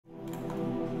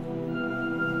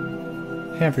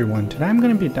Hey everyone, today I'm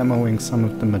going to be demoing some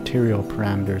of the material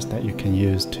parameters that you can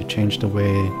use to change the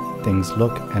way things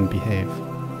look and behave.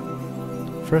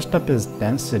 First up is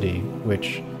density,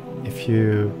 which if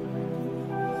you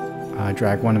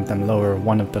drag one of them lower,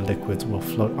 one of the liquids will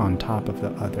float on top of the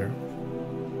other.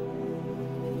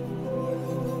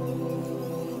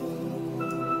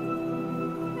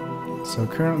 So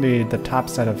currently the top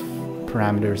set of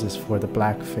parameters is for the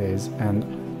black phase and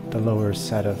the lower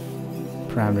set of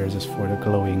parameters is for the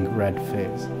glowing red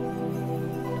phase.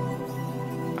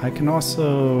 I can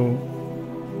also,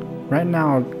 right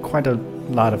now quite a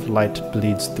lot of light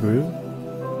bleeds through,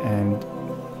 and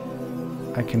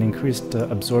I can increase the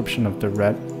absorption of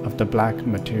the black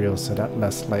material so that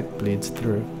less light bleeds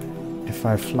through. If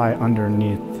I fly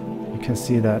underneath, you can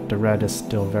see that the red is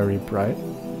still very bright.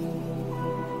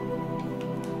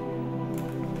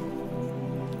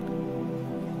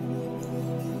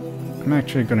 I'm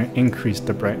actually going to increase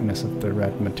the brightness of the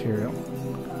red material.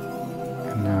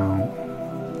 And now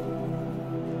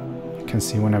you can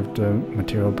see whenever the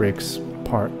material breaks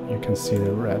apart, you can see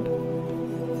the red.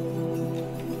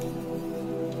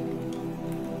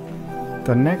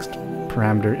 The next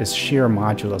parameter is shear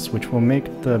modulus, which will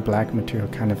make the black material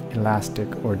kind of elastic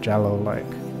or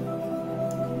jello-like.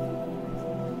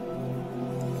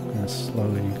 I'm going to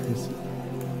slowly increase it.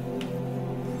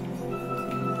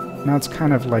 Now it's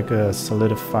kind of like a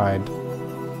solidified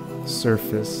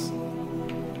surface,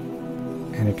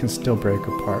 and it can still break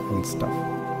apart and stuff.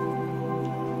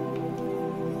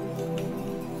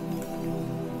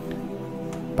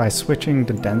 By switching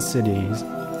the densities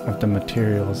of the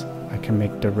materials, I can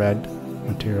make the red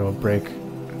material break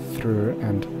through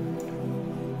and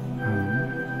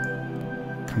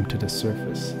come to the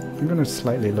surface. I'm going to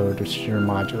slightly lower the shear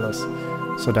modulus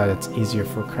so that it's easier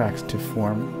for cracks to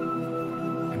form,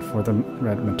 for the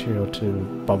red material to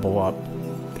bubble up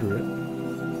through it.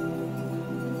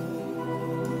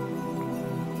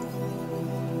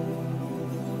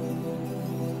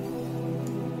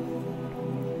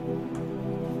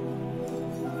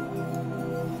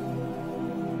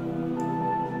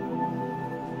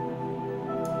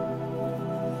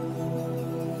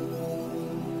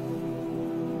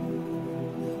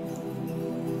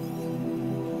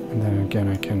 And then again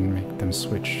I can make them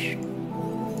switch.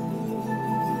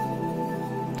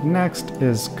 Next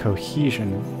is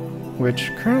cohesion,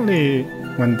 which currently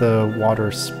when the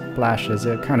water splashes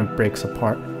it kind of breaks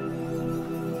apart,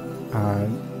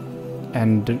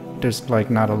 and there's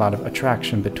like not a lot of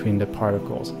attraction between the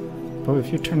particles. But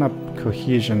if you turn up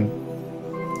cohesion,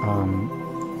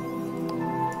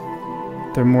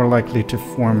 they're more likely to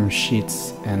form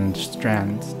sheets and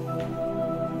strands.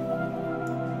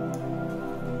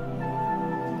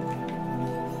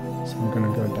 So I'm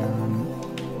going to go down.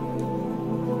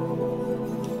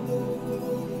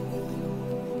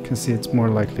 You can see it's more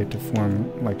likely to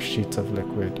form like sheets of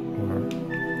liquid, or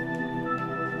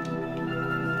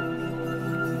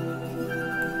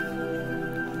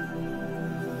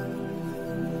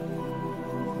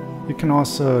you can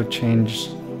also change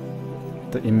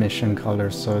the emission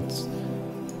color so it's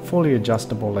fully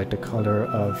adjustable, like the color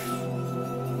of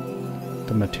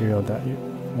the material that you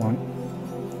want.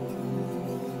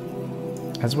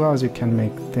 As well as you can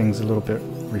make things a little bit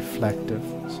reflective.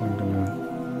 So I'm going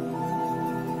to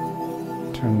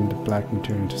turn the black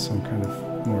material into some kind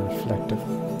of more reflective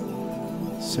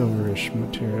silverish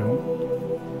material.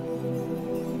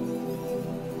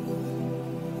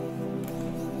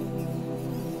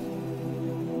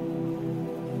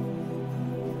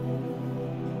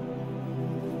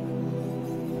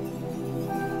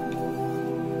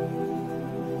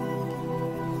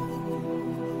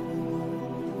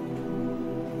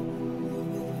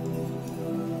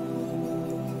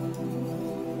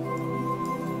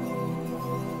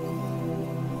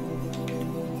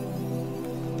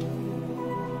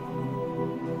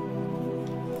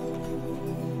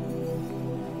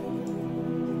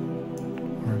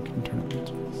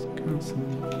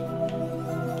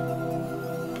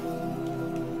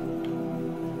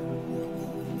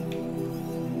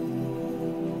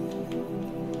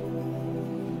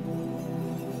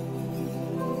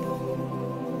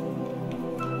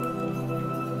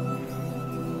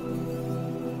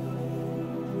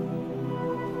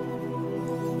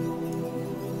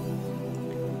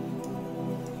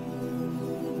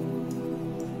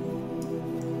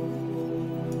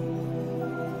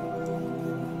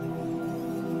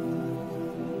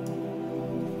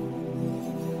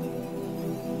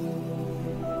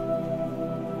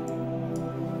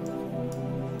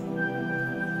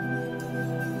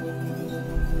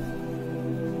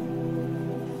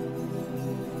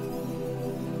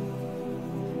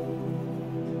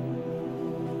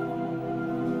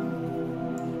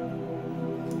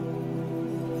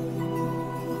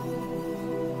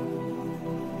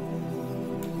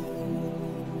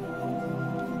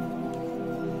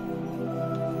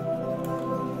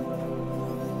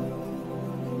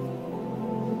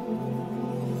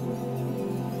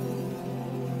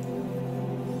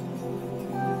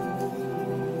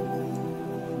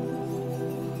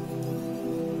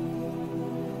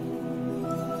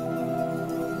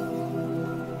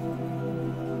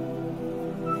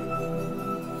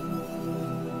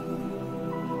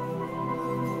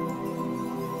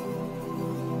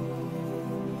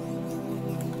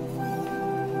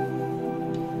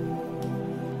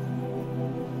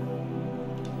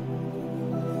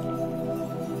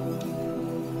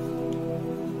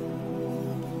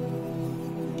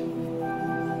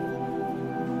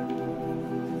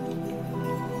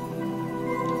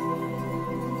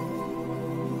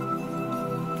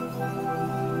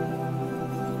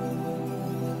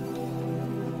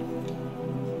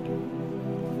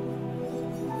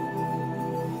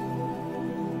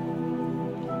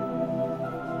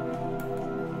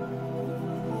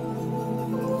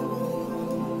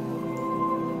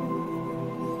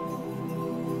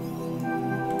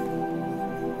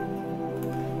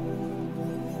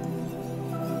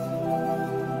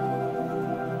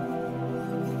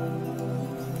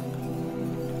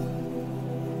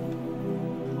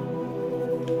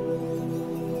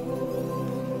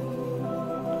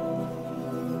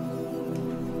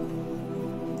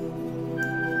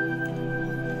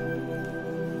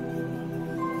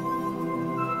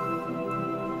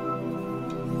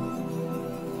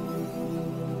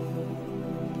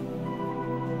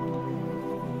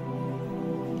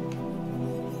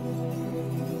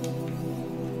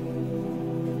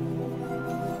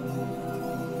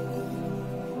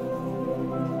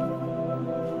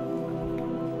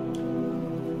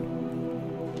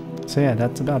 So yeah,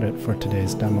 that's about it for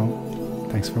today's demo.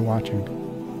 Thanks for watching.